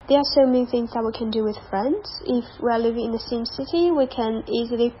there are so many things that we can do with friends. If we are living in the same city, we can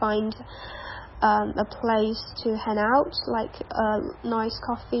easily find a place to hang out, like a nice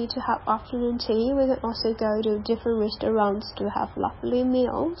coffee to have afternoon tea. We can also go to different restaurants to have lovely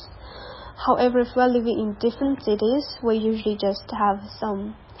meals. However, if we're living in different cities, we usually just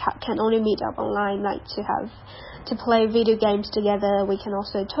can only meet up online, like to play video games together. We can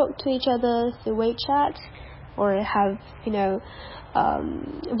also talk to each other through WeChat or have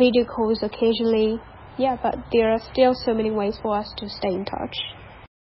video calls occasionally. Yeah, but there are still so many ways for us to stay in touch.